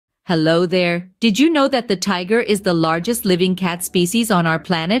Hello there. Did you know that the tiger is the largest living cat species on our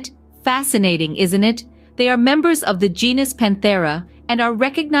planet? Fascinating, isn't it? They are members of the genus Panthera and are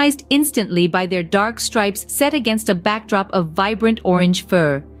recognized instantly by their dark stripes set against a backdrop of vibrant orange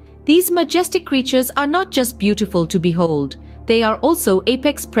fur. These majestic creatures are not just beautiful to behold, they are also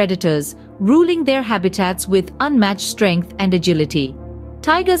apex predators, ruling their habitats with unmatched strength and agility.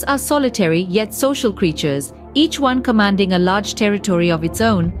 Tigers are solitary yet social creatures, each one commanding a large territory of its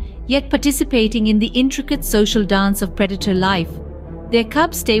own, yet participating in the intricate social dance of predator life. Their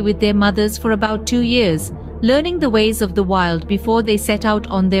cubs stay with their mothers for about 2 years, learning the ways of the wild before they set out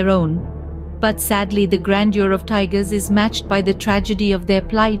on their own. But sadly, the grandeur of tigers is matched by the tragedy of their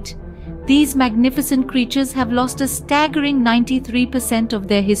plight. These magnificent creatures have lost a staggering 93% of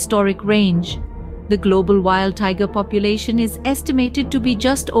their historic range. The global wild tiger population is estimated to be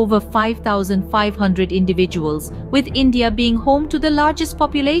just over 5,500 individuals, with India being home to the largest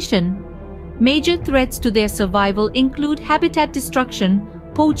population. Major threats to their survival include habitat destruction,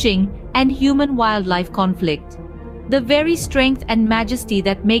 poaching, and human-wildlife conflict. The very strength and majesty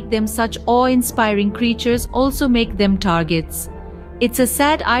that make them such awe-inspiring creatures also make them targets. It's a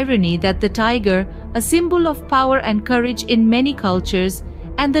sad irony that the tiger, a symbol of power and courage in many cultures,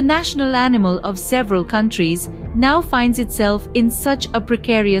 and the national animal of several countries, now finds itself in such a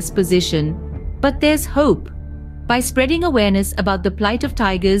precarious position. But there's hope. By spreading awareness about the plight of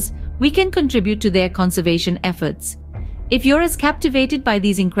tigers, we can contribute to their conservation efforts. If you're as captivated by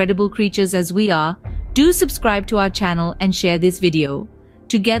these incredible creatures as we are, do subscribe to our channel and share this video.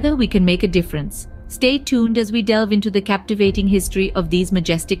 Together we can make a difference. Stay tuned as we delve into the captivating history of these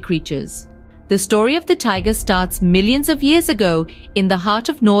majestic creatures. The story of the tiger starts millions of years ago in the heart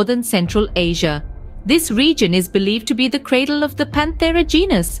of northern Central Asia. This region is believed to be the cradle of the Panthera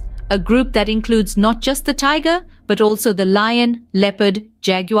genus, a group that includes not just the tiger, but also the lion, leopard,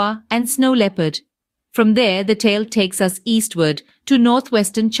 jaguar, and snow leopard. From there, the tale takes us eastward to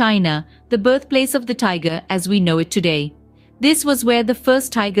northwestern China, the birthplace of the tiger as we know it today. This was where the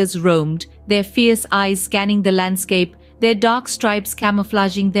first tigers roamed, their fierce eyes scanning the landscape, their dark stripes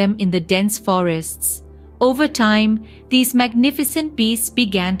camouflaging them in the dense forests. Over time, these magnificent beasts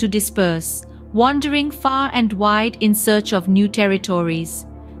began to disperse, wandering far and wide in search of new territories.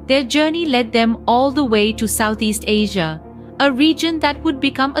 Their journey led them all the way to Southeast Asia, a region that would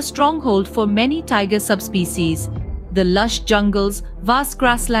become a stronghold for many tiger subspecies. The lush jungles, vast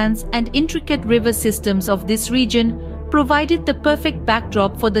grasslands, and intricate river systems of this region provided the perfect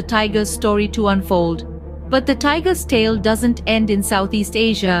backdrop for the tiger's story to unfold. But the tiger's tale doesn't end in Southeast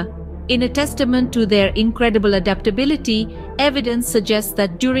Asia. In a testament to their incredible adaptability, evidence suggests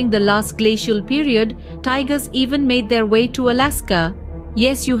that during the last glacial period, tigers even made their way to Alaska.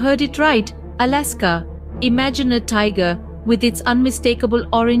 Yes, you heard it right, Alaska. Imagine a tiger, with its unmistakable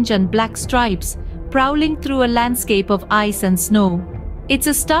orange and black stripes, prowling through a landscape of ice and snow. It's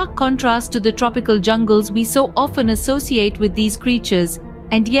a stark contrast to the tropical jungles we so often associate with these creatures,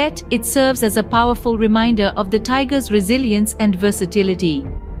 and yet it serves as a powerful reminder of the tiger's resilience and versatility.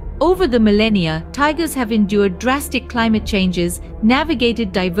 Over the millennia, tigers have endured drastic climate changes,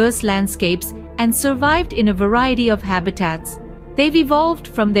 navigated diverse landscapes, and survived in a variety of habitats. They've evolved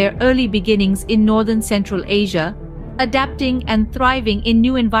from their early beginnings in northern Central Asia, adapting and thriving in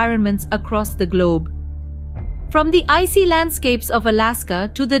new environments across the globe. From the icy landscapes of Alaska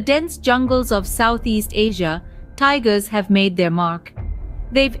to the dense jungles of Southeast Asia, tigers have made their mark.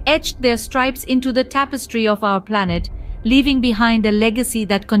 They've etched their stripes into the tapestry of our planet, leaving behind a legacy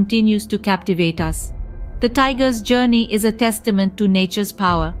that continues to captivate us. The tiger's journey is a testament to nature's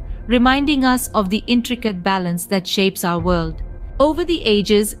power, reminding us of the intricate balance that shapes our world. Over the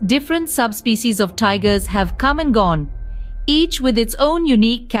ages, different subspecies of tigers have come and gone, each with its own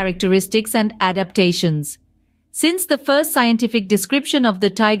unique characteristics and adaptations. Since the first scientific description of the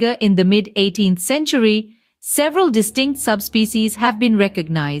tiger in the mid-18th century, several distinct subspecies have been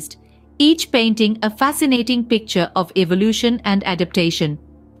recognized, each painting a fascinating picture of evolution and adaptation.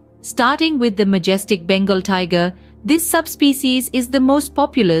 Starting with the majestic Bengal tiger, this subspecies is the most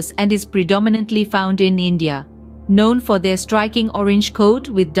populous and is predominantly found in India. Known for their striking orange coat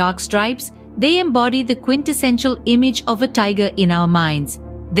with dark stripes, they embody the quintessential image of a tiger in our minds.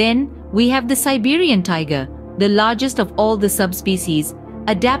 Then, we have the Siberian tiger, the largest of all the subspecies,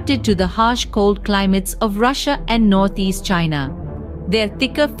 adapted to the harsh cold climates of Russia and northeast China. Their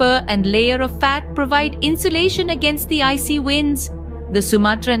thicker fur and layer of fat provide insulation against the icy winds. The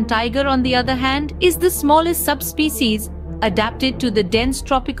Sumatran tiger, on the other hand, is the smallest subspecies, adapted to the dense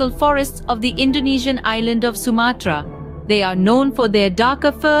tropical forests of the Indonesian island of Sumatra. They are known for their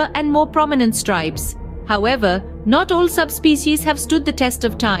darker fur and more prominent stripes. However, Not all subspecies have stood the test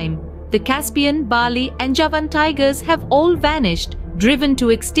of time. The Caspian, Bali, and Javan tigers have all vanished, driven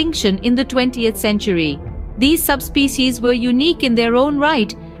to extinction in the 20th century. These subspecies were unique in their own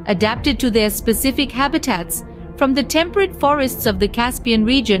right, adapted to their specific habitats, from the temperate forests of the Caspian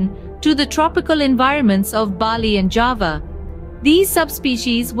region to the tropical environments of Bali and Java. These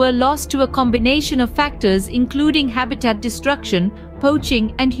subspecies were lost to a combination of factors including habitat destruction,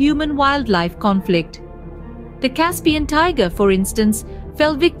 poaching, and human-wildlife conflict. The Caspian tiger, for instance,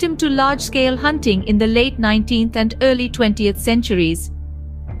 fell victim to large-scale hunting in the late 19th and early 20th centuries.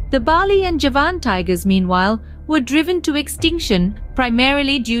 The Bali and Javan tigers, meanwhile, were driven to extinction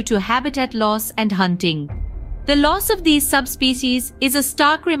primarily due to habitat loss and hunting. The loss of these subspecies is a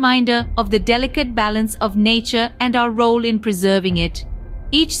stark reminder of the delicate balance of nature and our role in preserving it.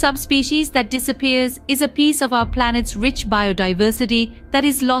 Each subspecies that disappears is a piece of our planet's rich biodiversity that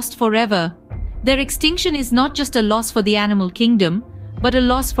is lost forever. Their extinction is not just a loss for the animal kingdom, but a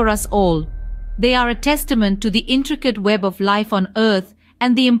loss for us all. They are a testament to the intricate web of life on Earth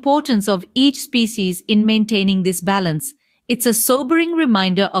and the importance of each species in maintaining this balance. It's a sobering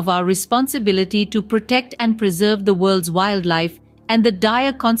reminder of our responsibility to protect and preserve the world's wildlife and the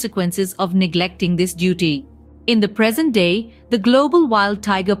dire consequences of neglecting this duty. In the present day, the global wild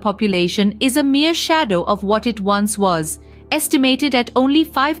tiger population is a mere shadow of what it once was, estimated at only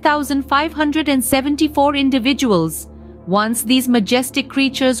 5,574 individuals. Once these majestic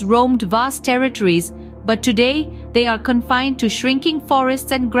creatures roamed vast territories, but today they are confined to shrinking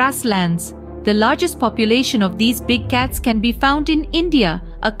forests and grasslands. The largest population of these big cats can be found in India,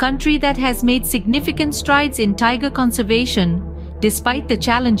 a country that has made significant strides in tiger conservation. Despite the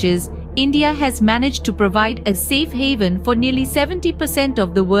challenges, India has managed to provide a safe haven for nearly 70%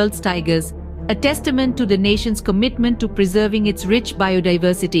 of the world's tigers, a testament to the nation's commitment to preserving its rich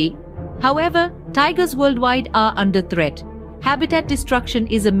biodiversity. However, tigers worldwide are under threat. Habitat destruction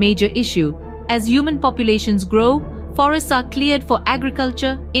is a major issue. As human populations grow, forests are cleared for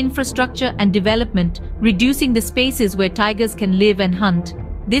agriculture, infrastructure, and development, reducing the spaces where tigers can live and hunt.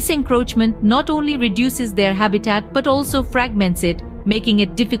 This encroachment not only reduces their habitat but also fragments it, making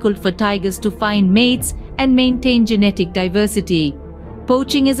it difficult for tigers to find mates and maintain genetic diversity.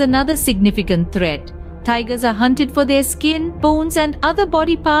 Poaching is another significant threat. Tigers are hunted for their skin, bones, and other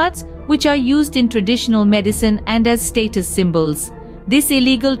body parts, which are used in traditional medicine and as status symbols. This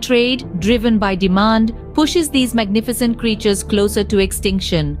illegal trade, driven by demand, pushes these magnificent creatures closer to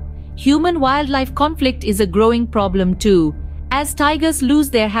extinction. Human-wildlife conflict is a growing problem too. As tigers lose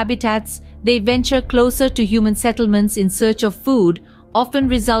their habitats, they venture closer to human settlements in search of food, often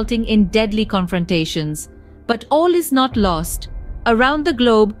resulting in deadly confrontations. But all is not lost. Around the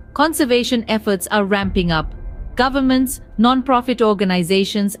globe, conservation efforts are ramping up. Governments, non-profit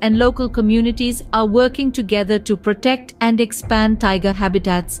organizations, and local communities are working together to protect and expand tiger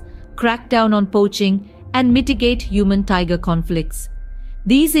habitats, crack down on poaching, and mitigate human-tiger conflicts.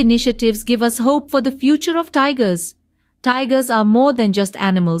 These initiatives give us hope for the future of tigers. Tigers are more than just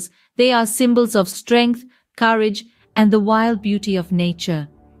animals. They are symbols of strength, courage, and the wild beauty of nature.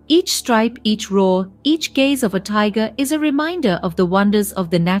 Each stripe, each roar, each gaze of a tiger is a reminder of the wonders of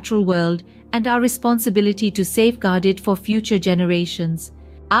the natural world and our responsibility to safeguard it for future generations.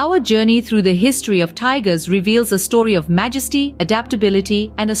 Our journey through the history of tigers reveals a story of majesty,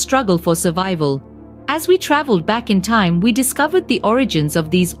 adaptability, and a struggle for survival. As we traveled back in time, we discovered the origins of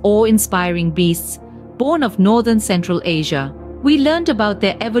these awe-inspiring beasts, born of northern Central Asia. We learned about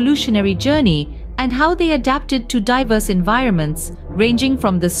their evolutionary journey and how they adapted to diverse environments, ranging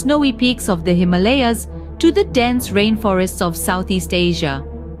from the snowy peaks of the Himalayas to the dense rainforests of Southeast Asia.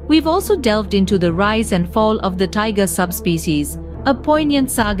 We've also delved into the rise and fall of the tiger subspecies, a poignant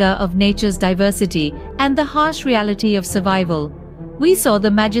saga of nature's diversity and the harsh reality of survival. We saw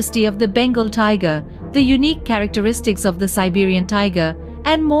the majesty of the Bengal tiger, the unique characteristics of the Siberian tiger,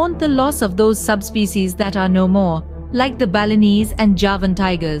 and mourned the loss of those subspecies that are no more, like the Balinese and Javan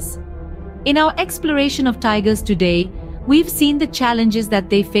tigers. In our exploration of tigers today, we've seen the challenges that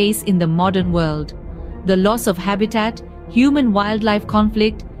they face in the modern world. The loss of habitat, human-wildlife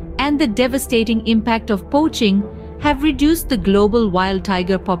conflict, and the devastating impact of poaching have reduced the global wild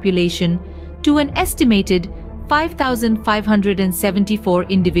tiger population to an estimated 5,574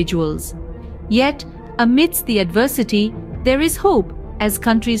 individuals. Yet, amidst the adversity, there is hope, as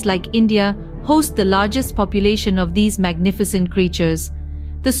countries like India host the largest population of these magnificent creatures.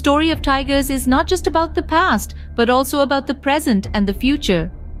 The story of tigers is not just about the past, but also about the present and the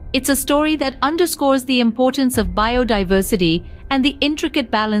future. It's a story that underscores the importance of biodiversity and the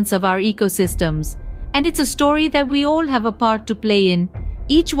intricate balance of our ecosystems. And it's a story that we all have a part to play in,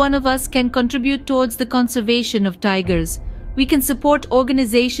 Each one of us can contribute towards the conservation of tigers. We can support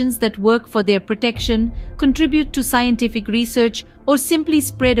organizations that work for their protection, contribute to scientific research, or simply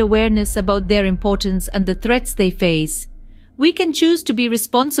spread awareness about their importance and the threats they face. We can choose to be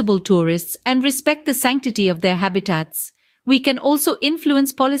responsible tourists and respect the sanctity of their habitats. We can also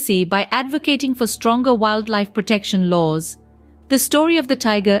influence policy by advocating for stronger wildlife protection laws. The story of the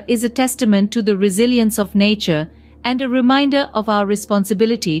tiger is a testament to the resilience of nature and a reminder of our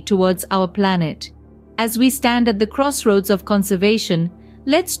responsibility towards our planet. As we stand at the crossroads of conservation,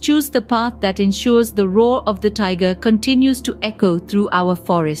 let's choose the path that ensures the roar of the tiger continues to echo through our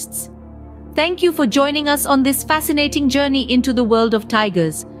forests. Thank you for joining us on this fascinating journey into the world of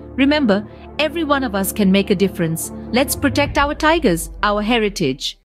tigers. Remember, every one of us can make a difference. Let's protect our tigers, our heritage.